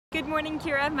Good morning,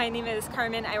 Kira. My name is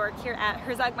Carmen. I work here at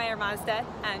Herzog-Meyer Mazda.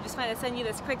 I just wanted to send you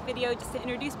this quick video just to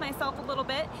introduce myself a little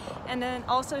bit and then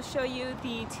also show you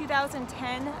the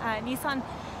 2010 Nissan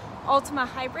Altima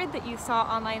hybrid that you saw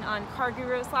online on Car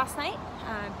Gurus last night.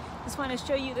 Just want to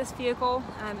show you this vehicle.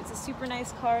 It's a super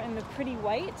nice car in the pretty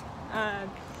white.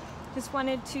 Just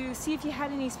wanted to see if you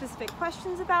had any specific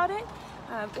questions about it,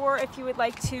 or if you would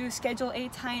like to schedule a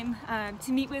time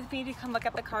to meet with me to come look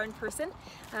at the car in person.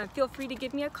 Feel free to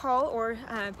give me a call or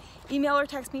email or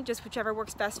text me, just whichever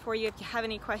works best for you if you have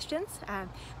any questions.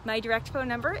 My direct phone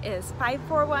number is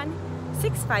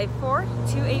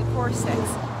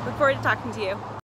 541-654-2846. Look forward to talking to you.